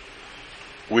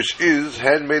 which is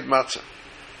handmade matzah.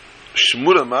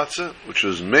 Shmura matzah, which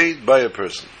was made by a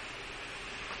person.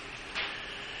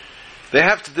 They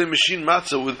have today machine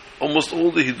matzah with almost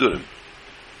all the hidurim.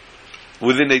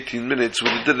 Within 18 minutes,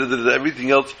 with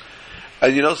everything else.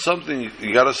 And you know something,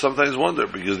 you gotta sometimes wonder,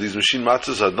 because these machine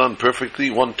matzahs are done perfectly,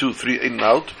 1, 2, 3, in and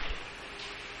out.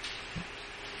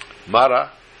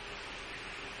 Mara.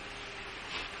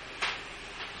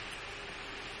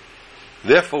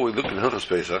 Therefore, we look in Hilchos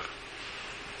Pesach,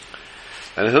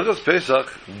 and Hilchos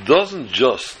Pesach doesn't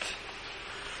just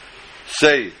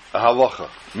say a halacha,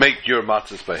 make your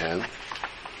matzahs by hand,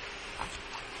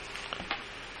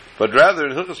 but rather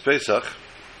in Hilchos Pesach,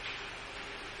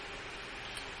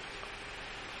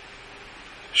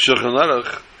 Shulchan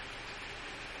Aruch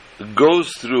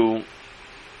goes through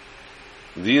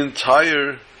the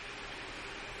entire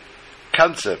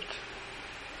concept.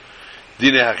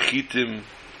 Dinei hachitim,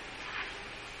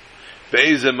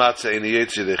 be'eze matzah ein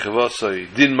yetzi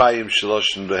dechavosoi, din mayim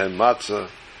shaloshin behem matzah,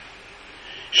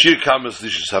 shir kamas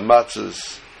lishus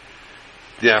hamatzahs,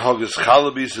 din ahogas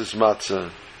chalabis es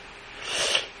matzah,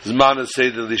 zman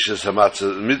seder lishus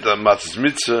hamatzahs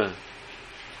mitzvah,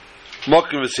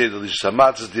 mokim v'seder lishus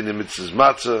hamatzahs, dinei mitzvahs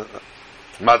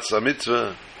matzah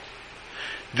mitzvah,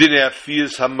 dinei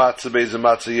afiyas hamatzah, be'eze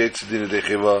matzah yetzi dinei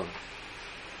dechavah,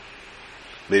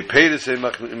 me'peiris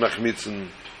machmitzen,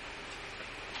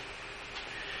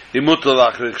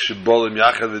 imutalachrich shibolim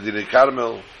yachad v'dinei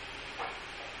karmel.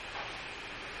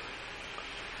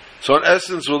 So in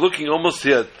essence, we're looking almost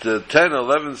here at 10,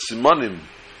 11 simonim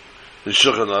in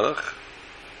Shulchan Aruch,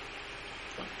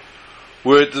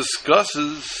 where it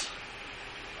discusses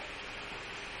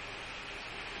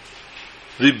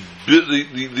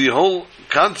the whole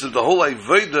concept, the whole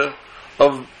avodah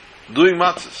of doing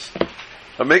matzahs,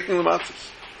 of making the matzahs.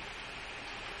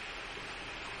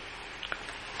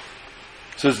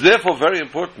 So it's therefore very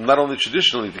important, not only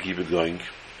traditionally to keep it going,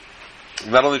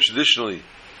 not only traditionally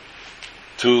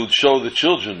to show the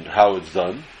children how it's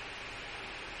done,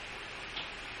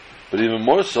 but even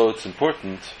more so, it's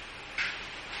important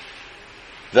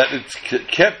that it's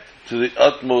kept to the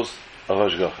utmost of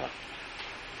hashgacha.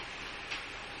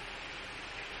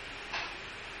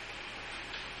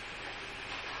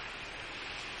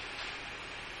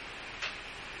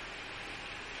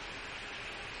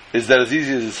 Is that as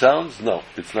easy as it sounds? No,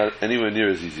 it's not anywhere near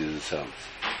as easy as it sounds.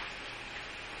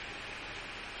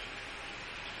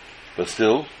 But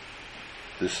still,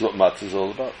 this is what matzah is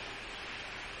all about.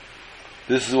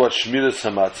 This is what Shmiras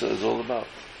HaMatzah is all about.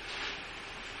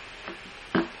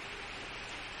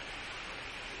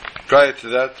 Prior to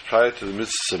that, prior to the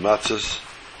mitzvahs of matzahs,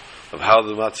 of how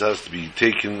the matzah has to be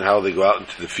taken, how they go out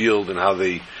into the field, and how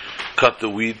they cut the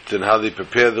wheat, and how they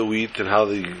prepare the wheat, and how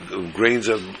the grains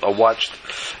are watched,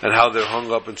 and how they're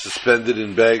hung up and suspended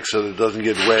in bags so that it doesn't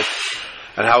get wet,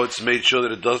 and how it's made sure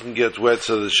that it doesn't get wet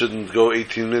so that it shouldn't go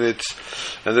 18 minutes,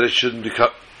 and that it shouldn't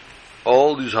become...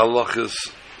 All these halachas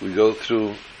we go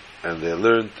through, and they're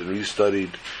learned and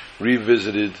restudied,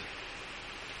 revisited,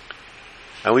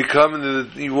 and we come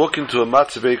and you walk into a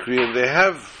matzah bakery, and they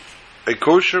have a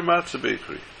kosher matzah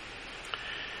bakery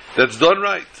that's done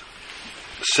right.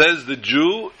 Says the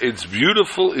Jew, it's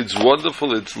beautiful, it's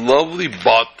wonderful, it's lovely,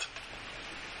 but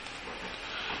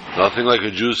nothing like a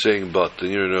Jew saying but,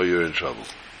 then you know you're in trouble.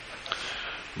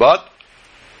 But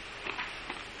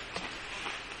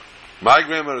my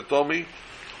grandmother told me,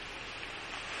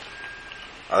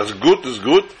 as good is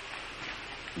good,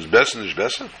 is besser is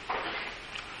besser.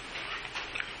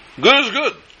 Good is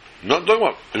good. Not talking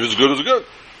about if it's good, it's good,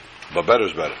 but better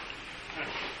is better.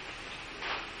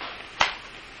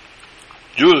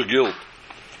 Jewish guilt,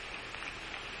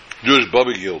 Jewish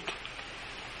bubby guilt,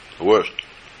 the worst.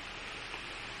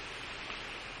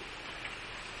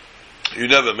 You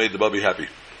never made the bubby happy.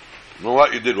 You know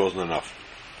what you did wasn't enough.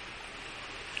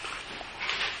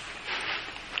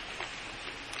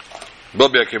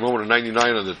 Bubby, I came home with a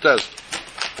 99 on the test.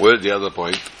 Where's the other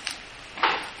point?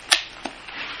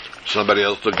 Somebody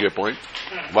else took your point.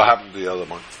 What happened to the other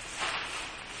one?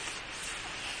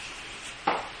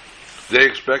 They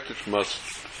expect it from us.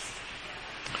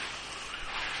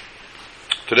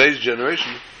 Today's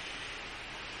generation,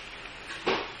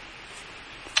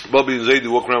 Bobby and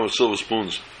Zaidi walk around with silver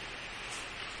spoons,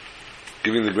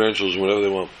 giving the grandchildren whatever they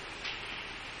want.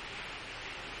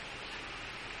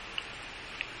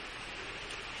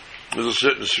 There's a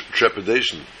certain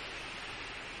trepidation,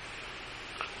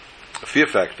 a fear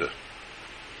factor,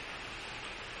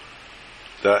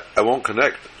 that I won't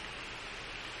connect.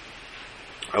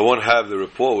 I won't have the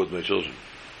rapport with my children.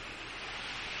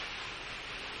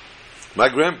 My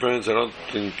grandparents, I don't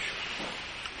think,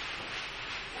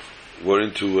 were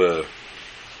into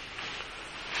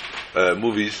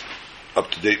movies,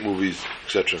 up-to-date movies,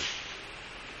 etc.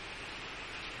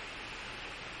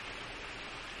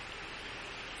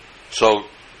 So,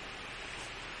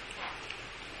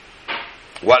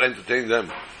 what entertained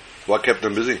them? What kept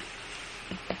them busy?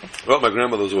 Well, my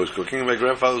grandmother was always cooking, and my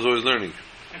grandfather was always learning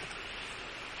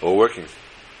or working.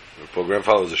 My poor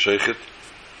grandfather was a sheikhet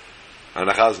and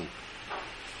a chazan.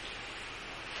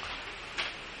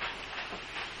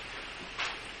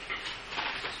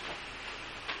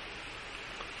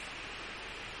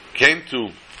 Came to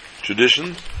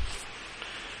tradition,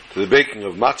 to the baking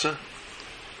of matzah.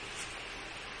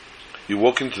 You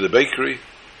walk into the bakery,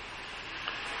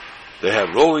 they have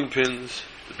rolling pins,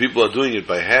 the people are doing it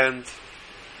by hand.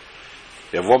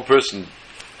 You have one person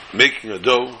making a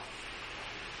dough.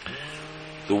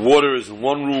 The water is in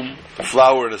one room, the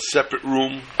flour in a separate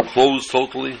room, closed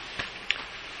totally.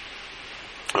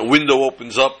 A window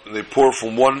opens up and they pour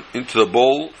from one into the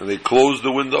bowl and they close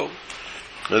the window.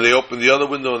 And they open the other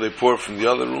window and they pour from the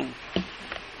other room.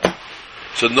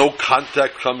 So no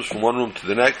contact comes from one room to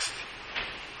the next.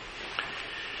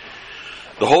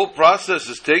 The whole process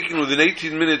is taken within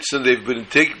 18 minutes, and they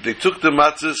took the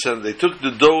matzahs and they took the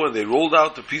dough and they rolled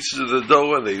out the pieces of the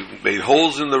dough and they made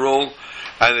holes in the roll,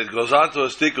 and it goes onto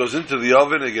a stick, goes into the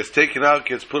oven, it gets taken out,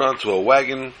 gets put onto a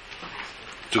wagon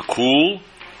to cool.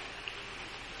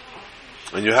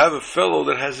 And you have a fellow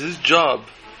that has his job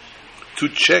to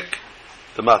check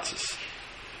the matzahs.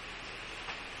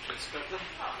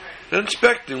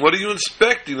 Inspecting. What are you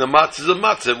inspecting? The matzah is a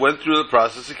matzah. It went through the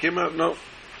process, it came out. No.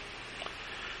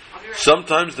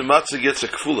 Sometimes the matzah gets a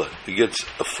kfula. It gets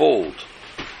a fold.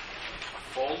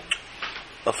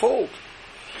 A fold.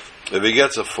 If it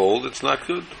gets a fold, it's not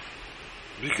good.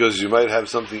 Because you might have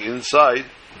something inside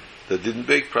that didn't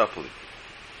bake properly.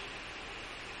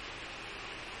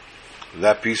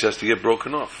 That piece has to get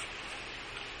broken off.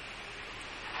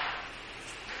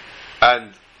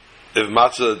 And if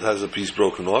matzah has a piece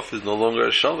broken off, it's no longer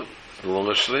a shalom. It's no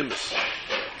longer shleimus.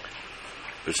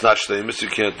 If it's not shleimus, you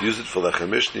can't use it for the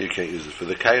chamishni, you can't use it for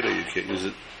the kaira, you can't use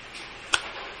it.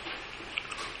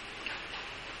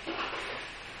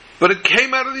 But it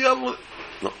came out of the oven.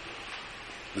 No.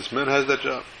 This man has that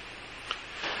job.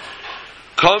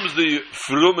 Comes the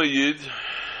Fruma Yid,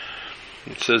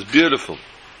 it says, beautiful.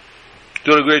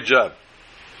 Doing a great job.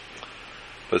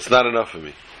 But it's not enough for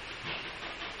me.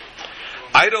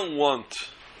 I don't want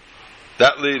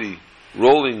that lady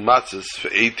rolling matzahs for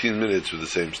 18 minutes with the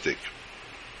same stick.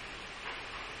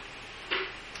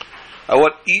 I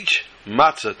want each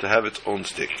matzah to have its own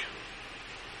stick.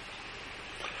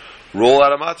 Roll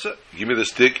out a matzah, give me the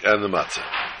stick and the matzah.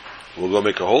 We'll go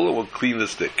make a hole and we'll clean the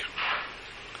stick.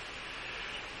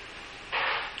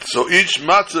 So each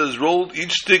matzah is rolled,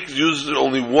 each stick uses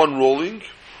only one rolling.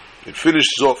 It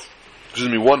finishes off,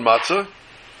 one matzah,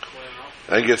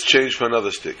 and gets changed for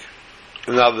another stick.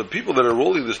 And now the people that are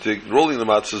rolling the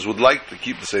matzahs would like to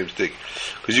keep the same stick,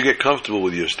 because you get comfortable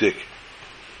with your stick.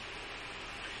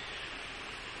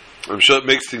 I'm sure it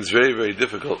makes things very, very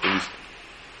difficult when these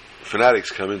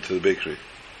fanatics come into the bakery.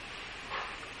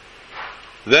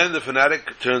 Then the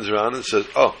fanatic turns around and says,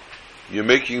 oh, you're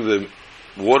making the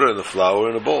water and the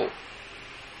flour in a bowl.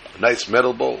 A nice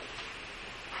metal bowl.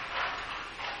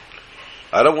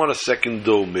 I don't want a second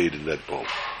dough made in that bowl.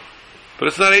 But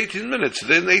it's not 18 minutes.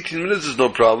 Then 18 minutes is no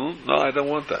problem. No, I don't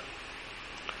want that.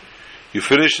 You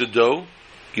finish the dough,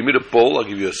 give me the bowl, I'll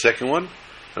give you a second one,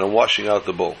 and I'm washing out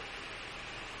the bowl.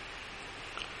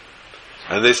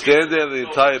 And they stand there the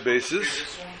entire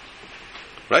basis,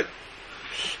 right?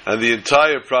 And the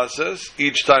entire process,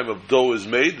 each time a dough is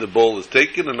made, the bowl is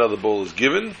taken, another bowl is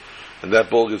given, and that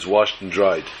bowl gets washed and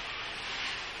dried.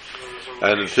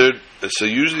 And so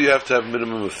usually you have to have a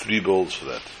minimum of 3 bowls for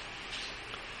that.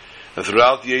 And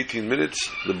throughout the 18 minutes,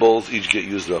 the bowls each get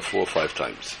used about 4 or 5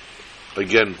 times.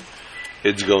 Again,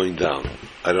 it's going down.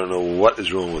 I don't know what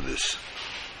is wrong with this.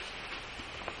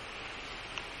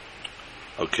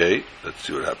 Okay, let's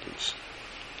see what happens.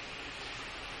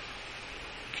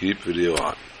 Keep video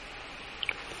on.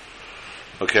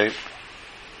 Okay.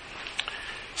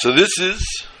 So this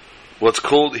is what's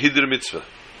called Hidr Mitzvah.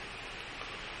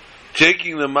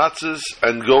 Taking the matzahs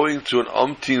and going to an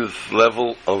umpteenth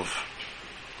level of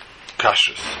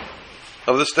kashrus,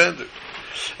 of the standard,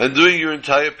 and doing your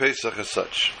entire Pesach as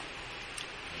such.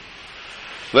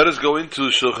 Let us go into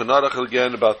Shulchan Aruch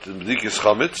again about the B'dikas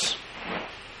Chametz.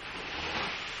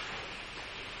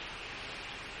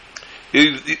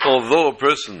 Although a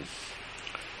person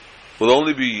will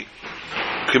only be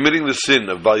committing the sin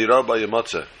of Bal Yirah Bal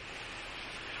Yamatzeh,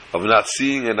 of not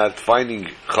seeing and not finding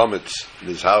Chametz in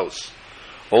his house,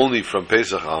 only from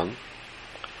Pesach on,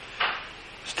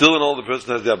 still and all the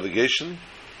person has the obligation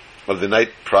of the night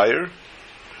prior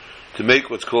to make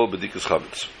what's called B'dikas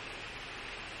Chametz.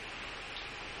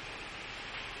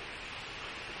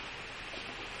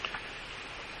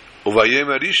 Uvayem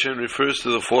Arishan refers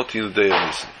to the 14th day of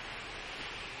Nisan.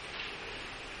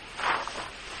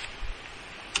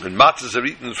 And matzahs are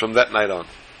eaten from that night on.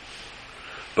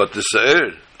 But the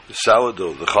sa'ir, the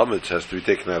sourdough, the chametz has to be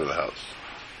taken out of the house.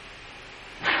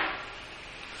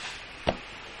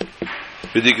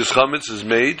 B'dikas chametz is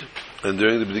made, and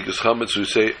during the b'dikas chametz we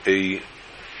say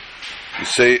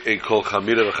a kol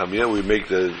chamira v'chamia. We make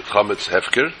the chametz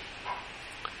hefker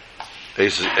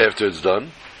after it's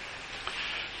done.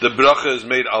 The bracha is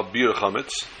made al bir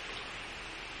chametz,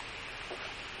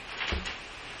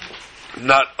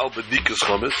 not al b'dikas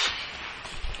chametz,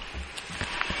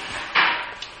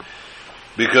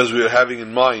 because we are having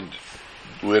in mind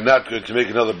we are not going to make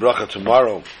another bracha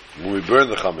tomorrow when we burn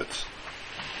the chametz,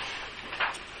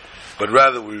 but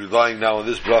rather we're relying now on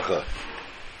this bracha,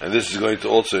 and this is going to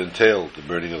also entail the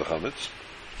burning of the chametz.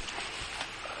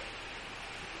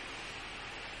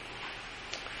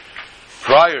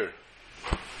 Prior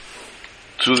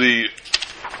to the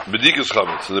b'dikas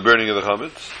chametz and the burning of the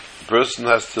chametz, the person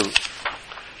has to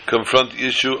confront the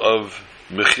issue of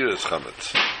mechiras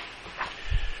chametz.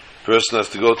 The person has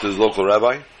to go to his local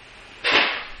rabbi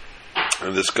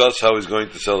and discuss how he's going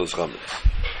to sell his chametz.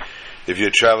 If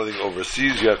you're traveling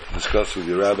overseas, you have to discuss with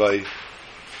your rabbi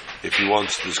if he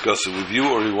wants to discuss it with you,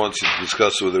 or he wants you to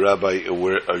discuss it with the rabbi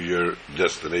aware of your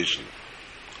destination.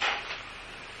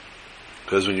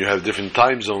 Because when you have different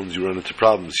time zones, you run into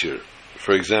problems here.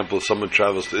 For example, someone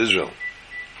travels to Israel.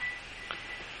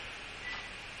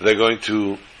 They're going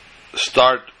to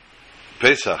start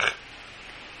Pesach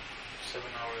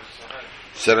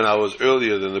 7 hours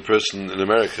earlier than the person in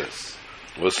America,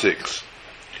 or 6.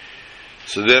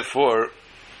 So therefore,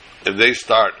 if they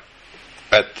start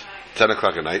at 10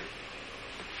 o'clock at night,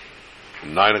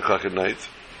 9 o'clock at night,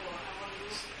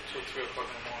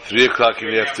 3 o'clock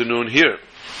in the afternoon here.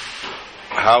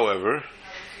 However,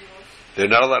 they're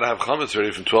not allowed to have chametz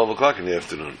ready from 12 o'clock in the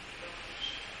afternoon.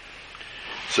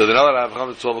 So they're not allowed to have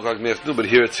chametz 12 o'clock in the afternoon, but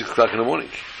here at 6 o'clock in the morning.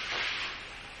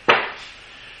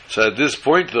 So at this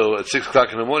point, though, at 6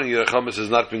 o'clock in the morning, the chametz has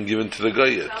not been given to the guy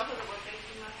yet.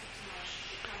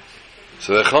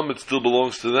 So the chametz still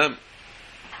belongs to them.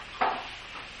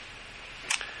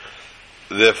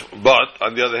 But,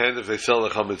 on the other hand, if they sell the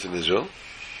chametz in Israel,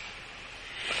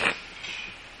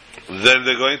 then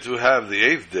they're going to have the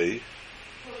 8th day,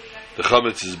 the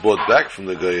chametz is bought back from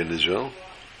the guy in Israel,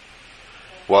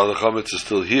 while the chametz is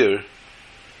still here,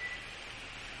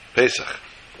 Pesach.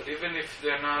 But even if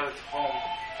they're not at home,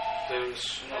 there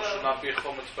should not be a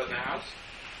chametz by the house?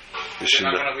 It's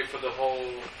not going to be for the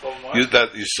whole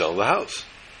month? You sell the house.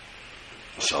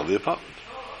 You sell the apartment.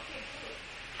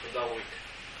 For that week.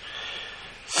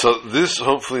 So this,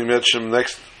 hopefully, Mitzvah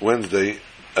next Wednesday,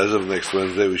 as of next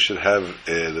Wednesday, we should have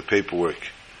the paperwork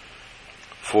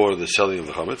for the selling of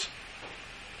the chametz,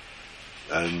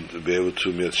 and be able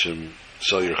to Mitzvah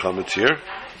sell your chametz here,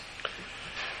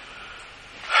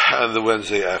 and the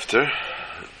Wednesday after,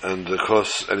 and of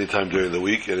course anytime during the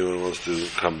week anyone wants to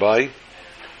come by,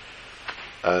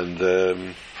 and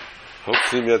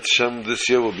hopefully Mitzvah this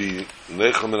year will be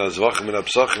Nechem and Azvachim and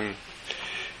Apsachim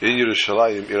in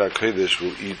Yerushalayim. Ira Kodesh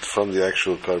will eat from the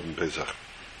actual Korban Pesach.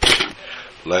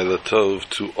 Laila Tov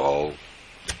to all.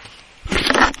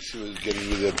 See, we're getting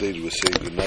really updated. We're saying good night.